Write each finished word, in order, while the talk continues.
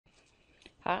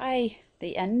Hi,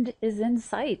 the end is in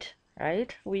sight,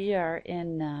 right? We are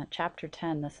in chapter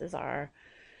 10. This is our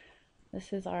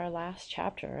last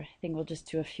chapter. I think we'll just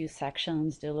do a few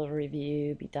sections, do a little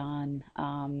review, be done.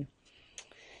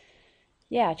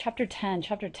 Yeah, chapter 10.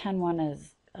 Chapter 10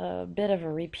 is a bit of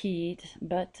a repeat,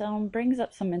 but brings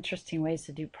up some interesting ways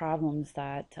to do problems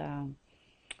that I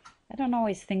don't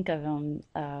always think of them.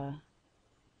 I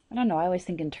don't know. I always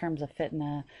think in terms of fitting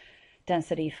a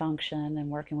density function and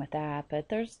working with that, but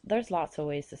there's lots of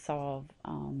ways to solve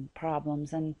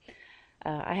problems, and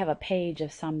I have a page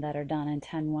of some that are done in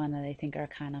 10.1 that I think are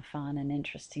kind of fun and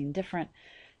interesting. Different.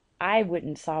 I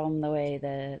wouldn't solve them the way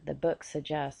the book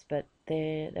suggests, but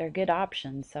they're good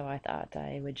options. So I thought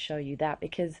I would show you that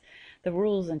because the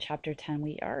rules in chapter 10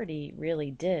 we already really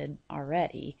did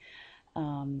already.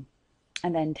 Um,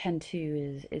 and then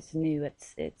 10.2 is new.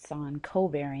 It's on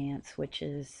covariance, which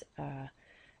is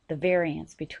the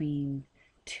variance between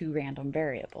two random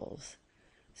variables.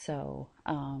 So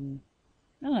I don't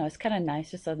know, it's kind of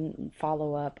nice just a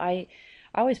follow up. I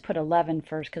always put 11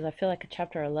 first because I feel like at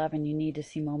chapter 11 you need to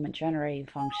see moment generating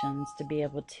functions to be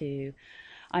able to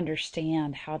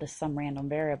understand how to sum random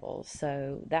variables.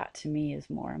 So that to me is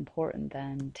more important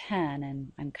than 10,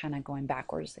 and I'm kind of going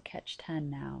backwards to catch 10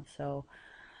 now. So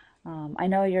I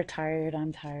know you're tired,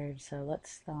 I'm tired, so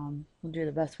we'll do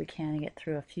the best we can to get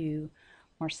through a few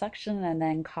more sections and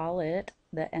then call it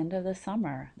the end of the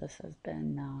summer. This has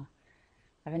been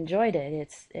I've enjoyed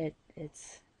it.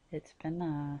 It's been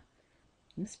a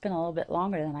little bit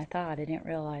longer than I thought. I didn't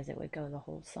realize it would go the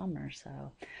whole summer.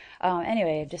 So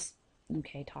anyway, just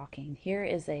okay talking. Here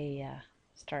is a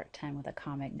start 10 with a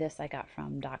comic. This I got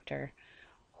from Dr.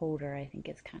 Holder. I think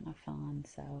it's kind of fun.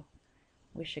 So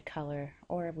we should color,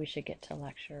 or we should get to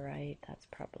lecture, right? That's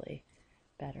probably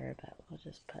better, but we'll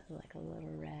just put like a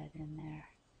little red in there.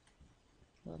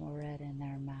 A little red in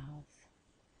their mouths.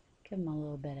 Give them a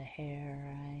little bit of hair,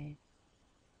 right?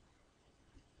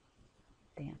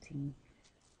 Dancing,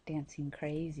 dancing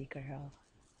crazy girl.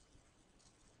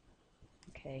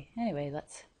 Okay, anyway,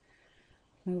 let's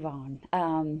move on.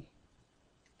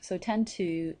 So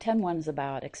 10.1 is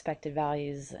about expected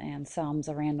values and sums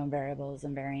of random variables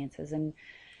and variances. And,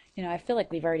 I feel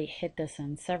like we've already hit this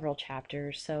in several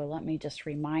chapters. So let me just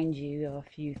remind you of a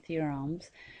few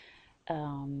theorems.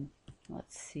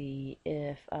 Let's see,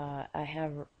 if I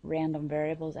have random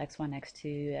variables x1,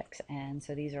 x2, xn,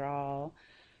 so these are all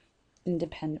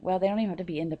independent. Well, they don't even have to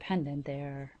be independent.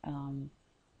 They don't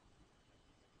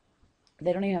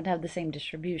even have to have the same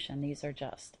distribution. These are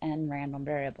just n random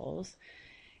variables.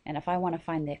 And if I want to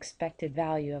find the expected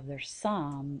value of their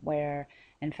sum, where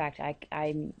in fact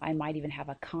I might even have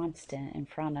a constant in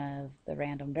front of the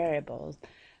random variables,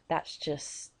 that's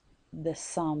just the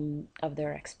sum of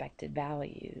their expected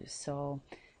values. So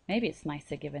maybe it's nice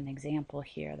to give an example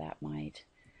here that might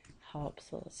help.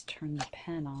 So let's turn the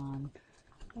pen on.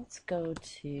 Let's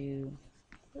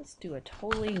do a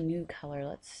totally new color.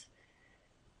 Let's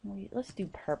do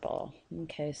purple.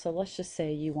 Okay, so let's just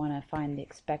say you want to find the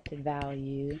expected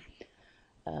value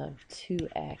of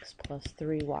 2x plus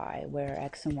 3y, where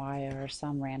x and y are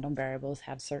some random variables,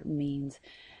 have certain means.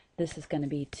 This is going to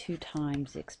be 2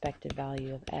 times the expected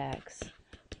value of x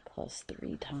plus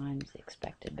 3 times the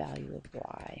expected value of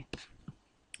y.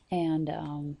 And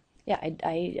yeah,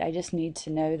 I just need to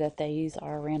know that these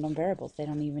are random variables. They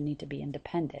don't even need to be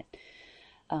independent.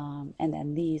 And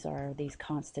then these are these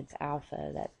constants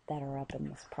alpha that are up in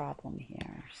this problem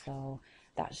here. So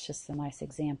that's just a nice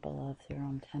example of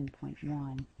theorem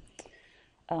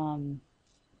 10.1.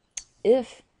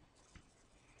 If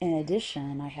in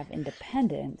addition I have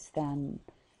independence, then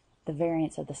the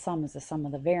variance of the sum is the sum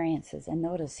of the variances. And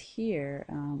notice here,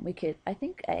 I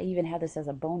think I even had this as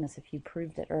a bonus if you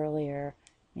proved it earlier,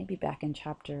 maybe back in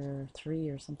chapter 3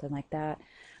 or something like that.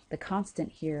 The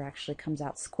constant here actually comes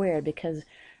out squared because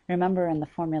remember in the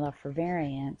formula for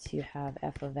variance you have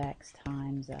f of x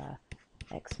times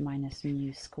x minus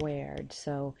mu squared.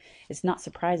 So it's not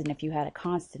surprising if you had a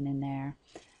constant in there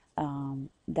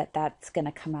that's going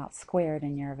to come out squared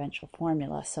in your eventual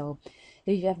formula. So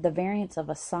if you have the variance of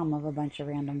a sum of a bunch of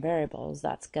random variables,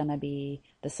 that's going to be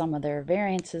the sum of their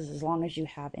variances as long as you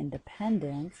have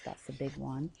independence. That's the big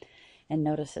one. And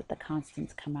notice that the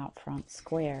constants come out front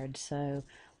squared. So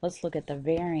let's look at the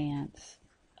variance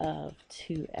of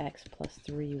 2x plus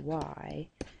 3y.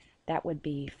 That would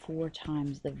be 4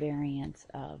 times the variance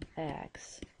of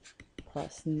x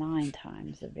plus 9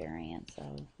 times the variance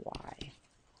of y.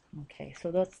 Okay,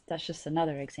 so that's just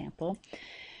another example.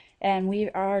 And we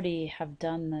already have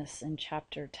done this in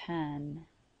chapter 10,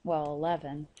 well,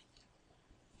 11.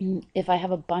 If I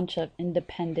have a bunch of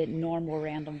independent normal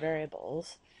random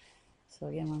variables, So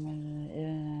again,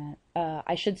 I'm gonna,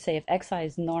 I should say if xi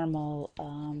is normal,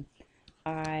 well,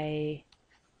 I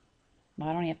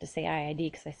don't even have to say IID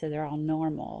because I said they're all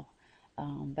normal.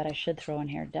 But I should throw in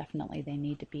here definitely they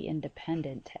need to be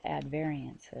independent to add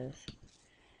variances.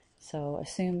 So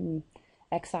assume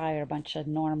xi are a bunch of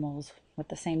normals with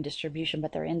the same distribution,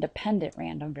 but they're independent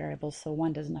random variables, so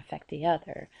one doesn't affect the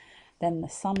other. Then the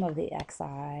sum of the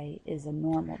xi is a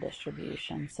normal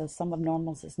distribution. So sum of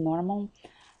normals is normal.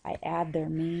 I add their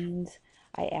means,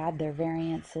 I add their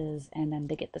variances, and then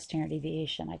to get the standard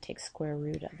deviation, I take square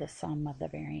root of the sum of the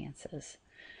variances.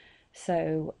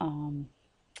 So,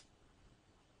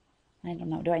 I don't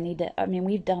know, do I need to, I mean,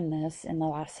 we've done this in the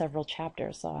last several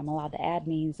chapters, so I'm allowed to add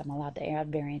means, I'm allowed to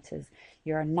add variances.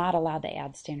 You're not allowed to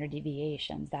add standard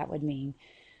deviations. That would mean,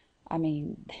 I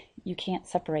mean, you can't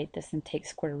separate this and take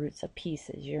square roots of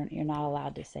pieces. You're not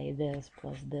allowed to say this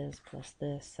plus this plus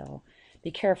this, so be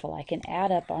careful. I can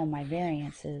add up all my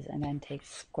variances and then take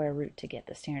square root to get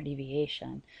the standard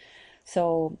deviation.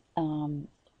 So,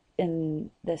 in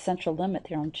the central limit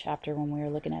theorem chapter, when we were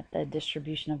looking at the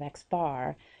distribution of x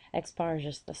bar is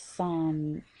just the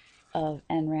sum of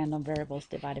n random variables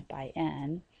divided by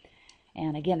n.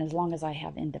 And again, as long as I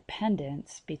have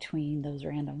independence between those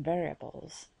random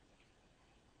variables,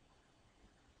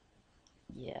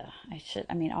 yeah,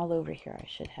 I mean, all over here I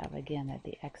should have, again, that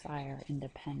the xi are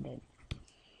independent.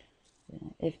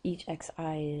 If each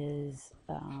xi is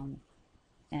an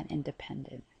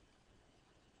independent.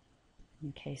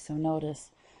 Okay, so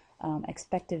notice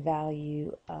expected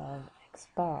value of x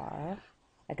bar,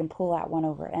 I can pull out 1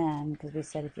 over n, because we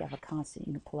said if you have a constant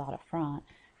you can pull out a front,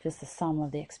 just the sum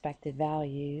of the expected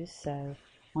values. So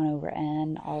 1 over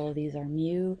n, all of these are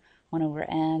mu. 1 over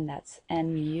n, that's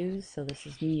n mu's, so this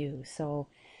is mu. So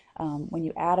when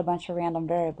you add a bunch of random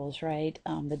variables, right,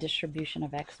 the distribution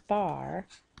of x bar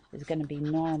is going to be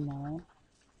normal.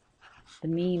 The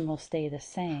mean will stay the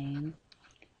same.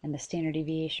 And the standard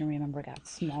deviation, remember, got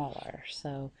smaller.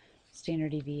 So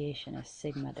standard deviation is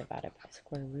sigma divided by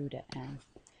square root of n,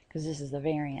 because this is the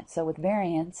variance. So with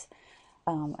variance,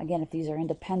 again, if these are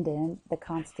independent, the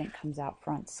constant comes out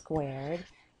front squared.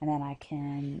 And then I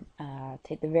can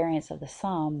take the variance of the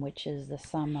sum, which is the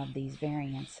sum of these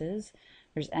variances.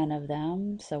 There's n of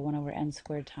them, so 1 over n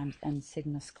squared times n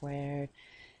sigma squared.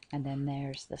 And then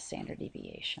there's the standard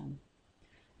deviation.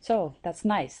 So that's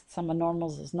nice. Sum of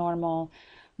normals is normal.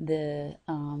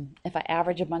 If I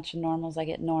average a bunch of normals, I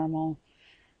get normal.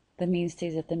 The mean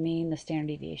stays at the mean. The standard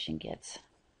deviation gets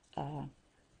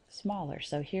smaller.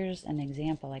 So here's an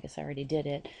example. I guess I already did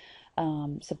it.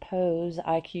 Suppose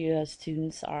IQ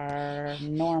students are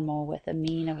normal with a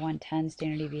mean of 110,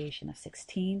 standard deviation of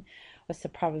 16. What's the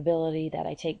probability that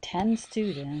I take 10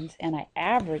 students and I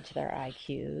average their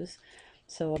IQs?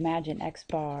 So imagine x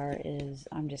bar is,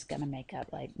 I'm just going to make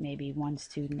up, like maybe one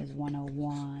student is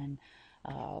 101,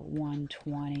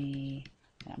 120,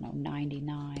 I don't know,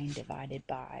 99 divided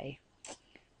by,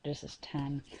 this is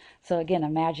 10. So again,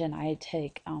 imagine I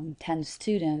take 10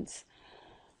 students.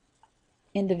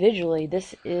 Individually,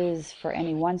 this is for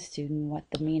any one student what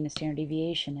the mean and standard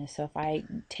deviation is. So if I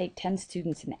take 10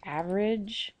 students and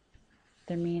average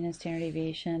their mean and standard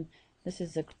deviation, this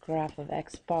is a graph of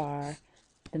x bar.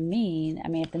 The mean, I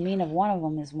mean, if the mean of one of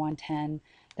them is 110,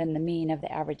 then the mean of the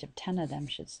average of 10 of them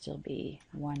should still be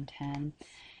 110.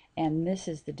 And this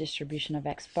is the distribution of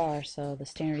x bar, so the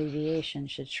standard deviation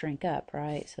should shrink up,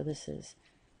 right? So this is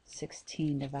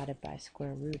 16 divided by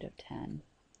square root of 10.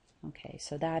 Okay,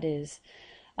 so that is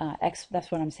x,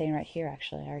 that's what I'm saying right here,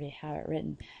 actually. I already have it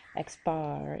written. X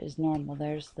bar is normal.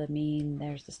 There's the mean,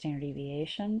 there's the standard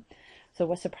deviation. So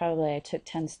what's the probability I took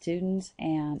 10 students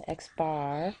and x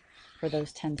bar for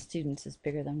those 10 students is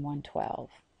bigger than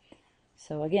 112.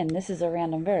 So again, this is a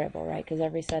random variable, right? Because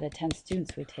every set of 10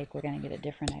 students we take, we're going to get a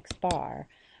different x bar.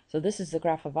 So this is the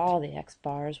graph of all the x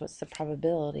bars. What's the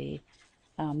probability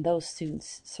those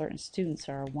students, certain students,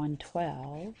 are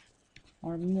 112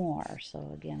 or more?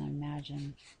 So again,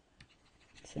 imagine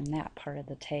it's in that part of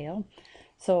the tail.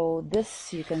 So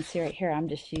this, you can see right here, I'm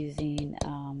just using,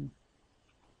 I'm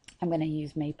going to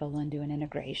use Maple and do an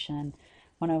integration.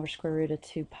 1 over square root of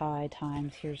 2 pi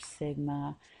times, here's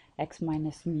sigma, x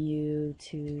minus mu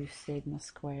 2 sigma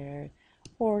squared,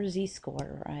 or z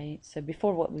squared, right? So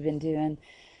before, what we've been doing,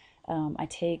 I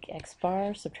take x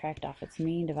bar, subtract off its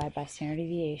mean, divide by standard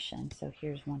deviation. So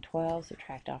here's 112,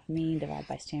 subtract off mean, divide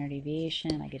by standard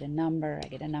deviation. I get a number, I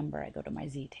get a number, I go to my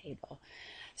z table.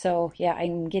 So yeah,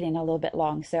 I'm getting a little bit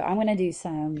long. So I'm going to do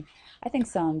some, I think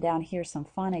some down here, some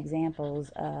fun examples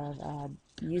of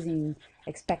using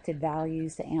expected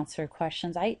values to answer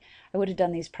questions. I would have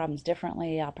done these problems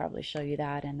differently. I'll probably show you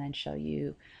that and then show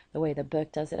you the way the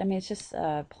book does it. I mean, it's just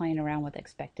playing around with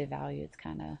expected value. It's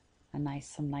kind of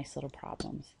some nice little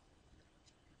problems.